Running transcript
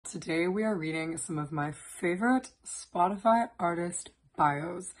Today we are reading some of my favorite Spotify artist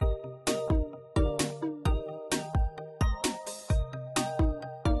bios.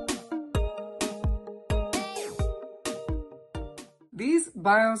 These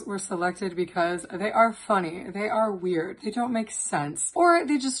bios were selected because they are funny, they are weird, they don't make sense, or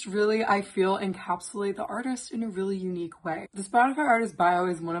they just really, I feel, encapsulate the artist in a really unique way. The Spotify artist bio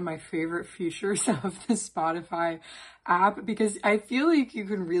is one of my favorite features of the Spotify app because I feel like you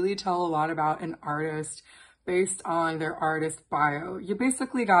can really tell a lot about an artist based on their artist bio. You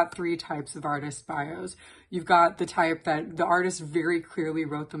basically got three types of artist bios. You've got the type that the artist very clearly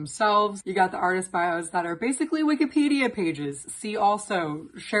wrote themselves. You got the artist bios that are basically Wikipedia pages. See also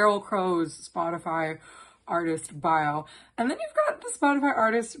Sheryl Crow's Spotify artist bio. And then you've got the Spotify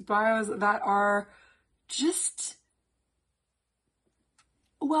artist bios that are just,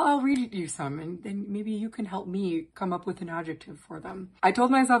 well, I'll read you some and maybe you can help me come up with an adjective for them. I told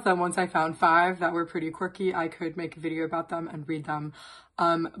myself that once I found 5 that were pretty quirky, I could make a video about them and read them.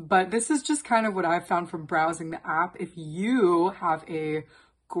 But this is just kind of what I've found from browsing the app. If you have a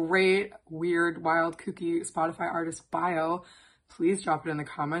great, weird, wild, kooky Spotify artist bio, please drop it in the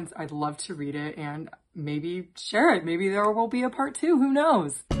comments. I'd love to read it and maybe share it. Maybe there will be a part 2, who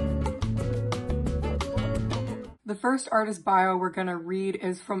knows? The first artist bio we're gonna read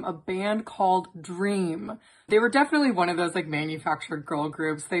is from a band called Dream. They were definitely one of those like manufactured girl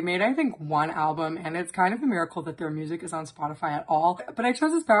groups. They made, I think, 1 album and it's kind of a miracle that their music is on Spotify at all. But I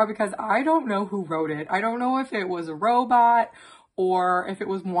chose this bio because I don't know who wrote it. I don't know if it was a robot or if it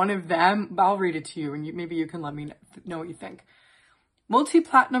was one of them. I'll read it to you and maybe you can let me know what you think.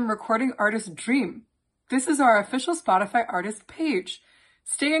 Multi-platinum recording artist Dream. This is our official Spotify artist page.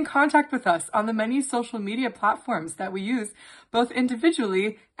 Stay in contact with us on the many social media platforms that we use, both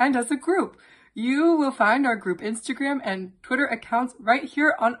individually and as a group. You will find our group Instagram and Twitter accounts right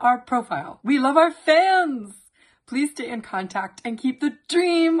here on our profile. We love our fans! Please stay in contact and keep the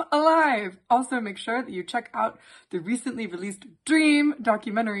dream alive. Also, make sure that you check out the recently released Dream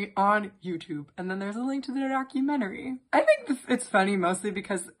documentary on YouTube. And then there's a link to the documentary. I think it's funny mostly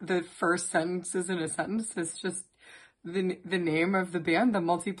because the first sentence isn't a sentence. It's just the name of the band, the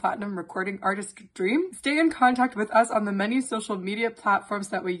multi-platinum recording artist Dream. Stay in contact with us on the many social media platforms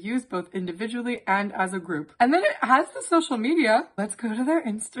that we use both individually and as a group. And then it has the social media. Let's go to their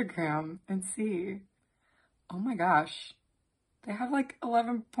Instagram and see. Oh my gosh. They have like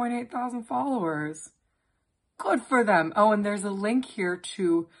 11.8 thousand followers. Good for them. Oh, and there's a link here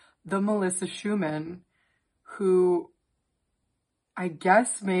to the Melissa Schumann, who I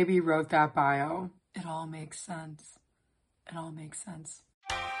guess maybe wrote that bio. It all makes sense. It all makes sense.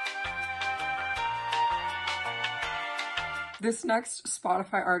 This next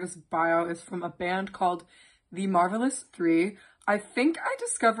Spotify artist bio is from a band called The Marvelous 3. I think I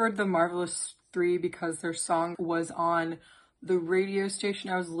discovered The Marvelous 3 because their song was on the radio station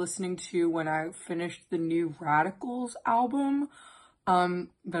I was listening to when I finished the new Radicals album.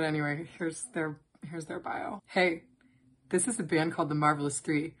 But anyway, here's their bio. Hey, this is a band called The Marvelous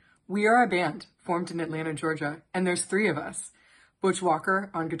 3. We are a band formed in Atlanta, Georgia, and there's 3 of us. Butch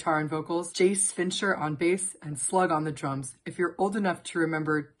Walker on guitar and vocals, Jace Fincher on bass, and Slug on the drums. If you're old enough to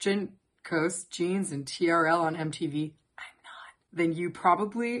remember Gin Coast, Jeans, and TRL on MTV, I'm not, then you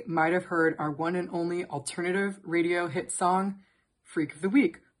probably might have heard our one and only alternative radio hit song, Freak of the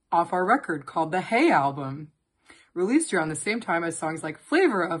Week, off our record called the Hey album. Released around the same time as songs like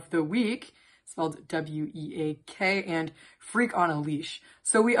Flavor of the Week, spelled W-E-A-K, and Freak on a Leash.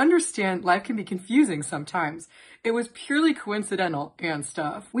 So we understand life can be confusing sometimes. It was purely coincidental and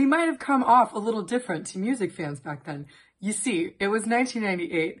stuff. We might have come off a little different to music fans back then. You see, it was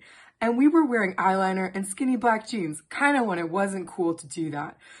 1998, and we were wearing eyeliner and skinny black jeans, kind of when it wasn't cool to do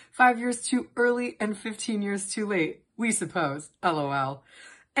that. 5 years too early and 15 years too late, we suppose, LOL.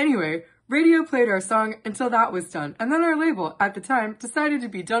 Anyway, radio played our song until that was done, and then our label, at the time, decided to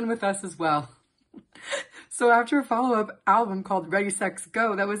be done with us as well. So after a follow-up album called Ready, Sex,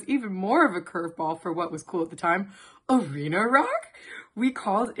 Go, that was even more of a curveball for what was cool at the time, arena rock, we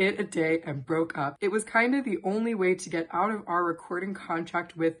called it a day and broke up. It was kind of the only way to get out of our recording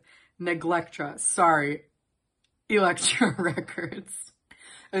contract with Neglectra. Sorry, Elektra Records.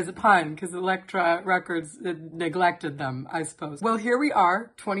 It was a pun because Elektra Records neglected them, I suppose. Well, here we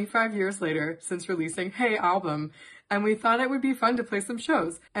are, 25 years later since releasing Hey album, and we thought it would be fun to play some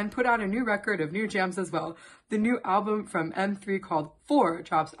shows and put out a new record of new jams as well. The new album from M3 called 4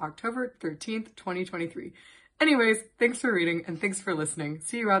 drops October 13th, 2023. Anyways, thanks for reading and thanks for listening.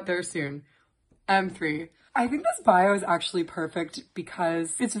 See you out there soon. M3. I think this bio is actually perfect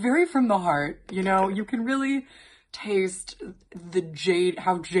because it's very from the heart. You know, you can really taste,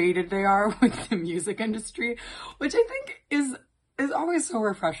 how jaded they are with the music industry, which I think is always so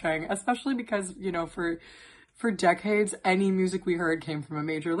refreshing, especially because, you know, for decades, any music we heard came from a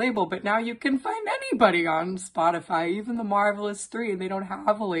major label, but now you can find anybody on Spotify, even the Marvelous Three, and they don't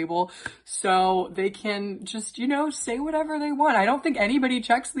have a label, so they can just, you know, say whatever they want. I don't think anybody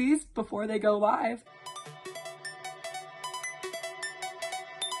checks these before they go live.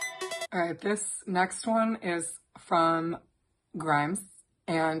 All right, this next one is from Grimes,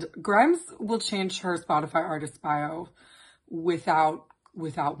 and Grimes will change her Spotify artist bio without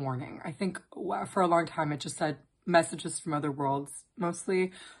warning. I think for a long time it just said messages from other worlds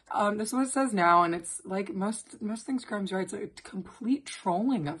mostly. This is what it says now, and it's like most things Grimes writes, it's complete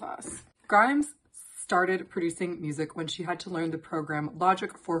trolling of us. Grimes started producing music when she had to learn the program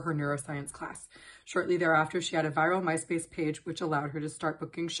Logic for her neuroscience class. Shortly thereafter, she had a viral MySpace page which allowed her to start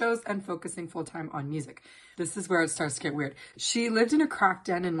booking shows and focusing full-time on music. This is where it starts to get weird. She lived in a crack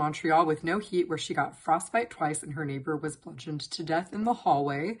den in Montreal with no heat, where she got frostbite twice and her neighbor was bludgeoned to death in the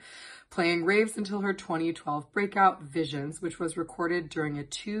hallway, playing raves until her 2012 breakout Visions, which was recorded during a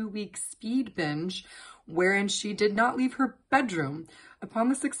 2-week speed binge wherein she did not leave her bedroom. Upon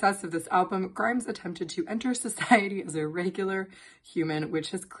the success of this album, Grimes attempted to enter society as a regular human,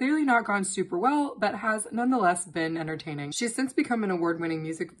 which has clearly not gone super well, but has nonetheless been entertaining. She's since become an award-winning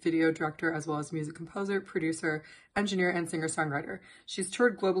music video director, as well as music composer, producer, engineer, and singer-songwriter. She's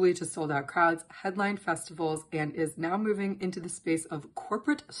toured globally to sold-out crowds, headlined festivals, and is now moving into the space of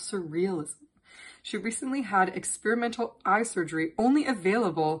corporate surrealism. She recently had experimental eye surgery only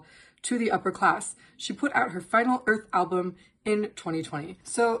available to the upper class. She put out her final Earth album in 2020.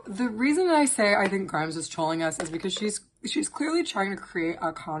 So the reason I say I think Grimes is trolling us is because she's clearly trying to create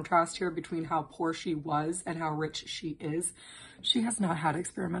a contrast here between how poor she was and how rich she is. She has not had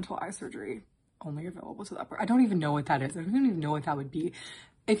experimental eye surgery only available to the upper. I don't even know what that is. I don't even know what that would be.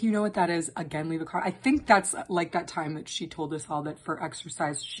 If you know what that is, again, leave a comment. I think that's like that time that she told us all that for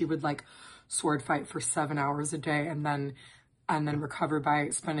exercise, she would like sword fight for 7 hours a day and then recover by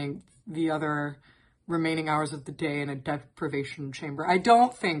spending the other remaining hours of the day in a deprivation chamber. I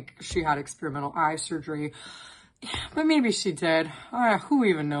don't think she had experimental eye surgery, but maybe she did. Who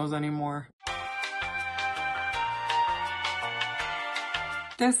even knows anymore?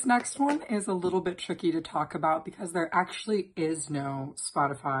 This next one is a little bit tricky to talk about because there actually is no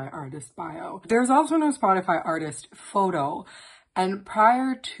Spotify artist bio. There's also no Spotify artist photo. And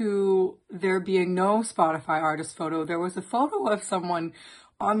prior to there being no Spotify artist photo, there was a photo of someone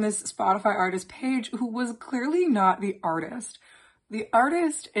on this Spotify artist page who was clearly not the artist. The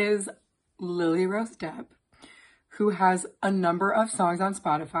artist is Lily Rose Depp, who has a number of songs on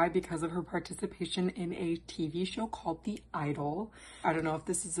Spotify because of her participation in a TV show called The Idol. I don't know if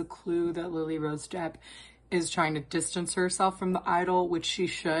this is a clue that Lily Rose Depp is trying to distance herself from The Idol, which she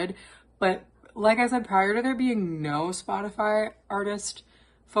should, but like I said, prior to there being no Spotify artist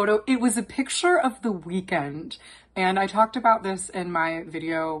photo, it was a picture of The Weeknd. And I talked about this in my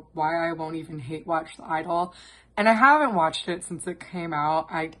video, Why I Won't Even Hate Watch The Idol. And I haven't watched it since it came out.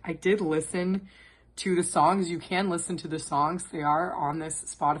 I did listen to the songs. You can listen to the songs. They are on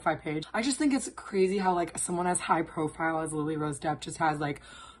this Spotify page. I just think it's crazy how like someone as high profile as Lily Rose Depp just has like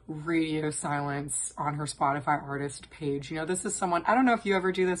radio silence on her Spotify artist page. You know, this is someone, I don't know if you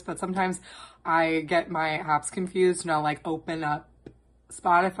ever do this, but sometimes I get my apps confused and I'll like open up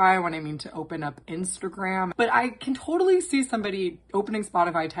Spotify when I mean to open up Instagram. But I can totally see somebody opening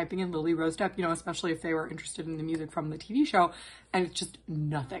Spotify, typing in Lily Rose Depp, you know, especially if they were interested in the music from the TV show, and it's just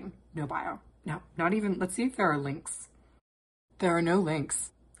nothing, no bio. No, not even, let's see if there are links. There are no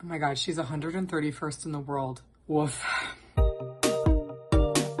links. Oh my God, she's 131st in the world. Woof.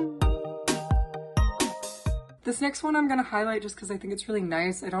 This next one I'm going to highlight just because I think it's really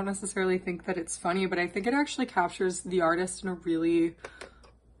nice. I don't necessarily think that it's funny, but I think it actually captures the artist in a really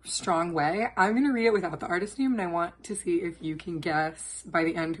strong way. I'm going to read it without the artist name, and I want to see if you can guess by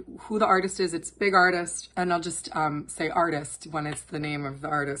the end who the artist is. It's big artist, and I'll just say artist when it's the name of the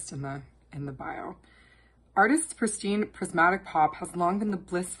artist in the bio. Artist's pristine, prismatic pop has long been the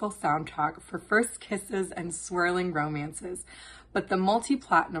blissful soundtrack for first kisses and swirling romances, but the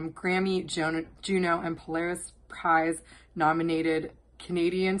multi-platinum Grammy, Juno, and Polaris Prize nominated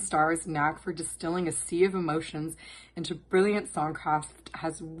Canadian star's knack for distilling a sea of emotions into brilliant songcraft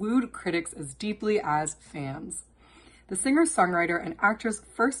has wooed critics as deeply as fans. The singer-songwriter and actress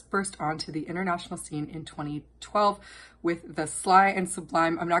first burst onto the international scene in 2012 with the sly and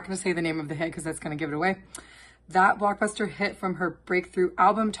sublime, I'm not going to say the name of the hit because that's going to give it away, That blockbuster hit from her breakthrough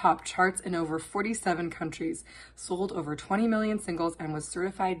album topped charts in over 47 countries, sold over 20 million singles, and was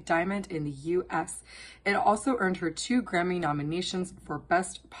certified diamond in the US. It also earned her 2 Grammy nominations for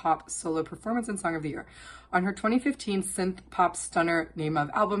Best Pop Solo Performance and Song of the Year. On her 2015 synth pop stunner Name of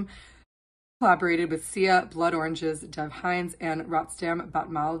album, collaborated with Sia, Blood Oranges, Dev Hynes, and Rotstam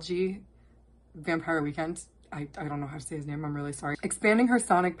Batmalji, Vampire Weekend. I don't know how to say his name, I'm really sorry. Expanding her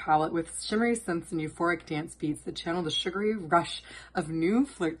sonic palette with shimmery synths and euphoric dance beats that channel the sugary rush of new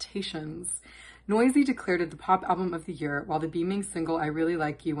flirtations. Noisy declared it the pop album of the year, while the beaming single I Really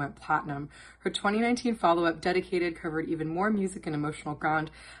Like You went platinum. Her 2019 follow-up, Dedicated, covered even more music and emotional ground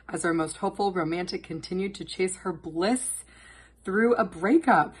as our most hopeful romantic continued to chase her bliss through a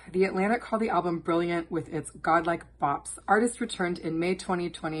breakup. The Atlantic called the album brilliant with its godlike bops. Artist returned in May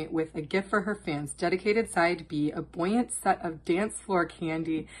 2020 with a gift for her fans, Dedicated Side B, a buoyant set of dance floor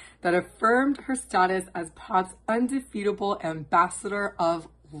candy that affirmed her status as pop's undefeatable ambassador of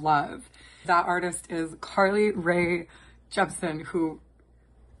love. That artist is Carly Rae Jepsen, who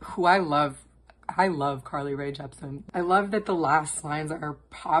I love. I love Carly Rae Jepsen. I love that the last lines are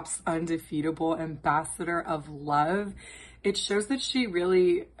pop's undefeatable ambassador of love. It shows that she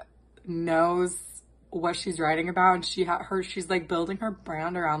really knows what she's writing about, and she's like building her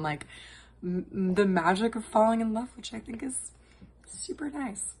brand around like the magic of falling in love, which I think is super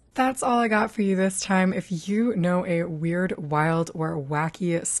nice. That's all I got for you this time. If you know a weird, wild, or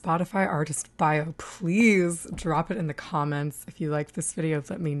wacky Spotify artist bio, please drop it in the comments. If you liked this video,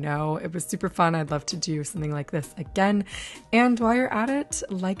 let me know. It was super fun. I'd love to do something like this again. And while you're at it,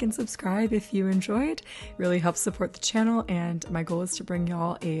 like and subscribe if you enjoyed. It really helps support the channel, and my goal is to bring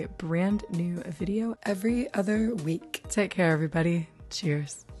y'all a brand new video every other week. Take care, everybody.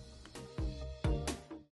 Cheers.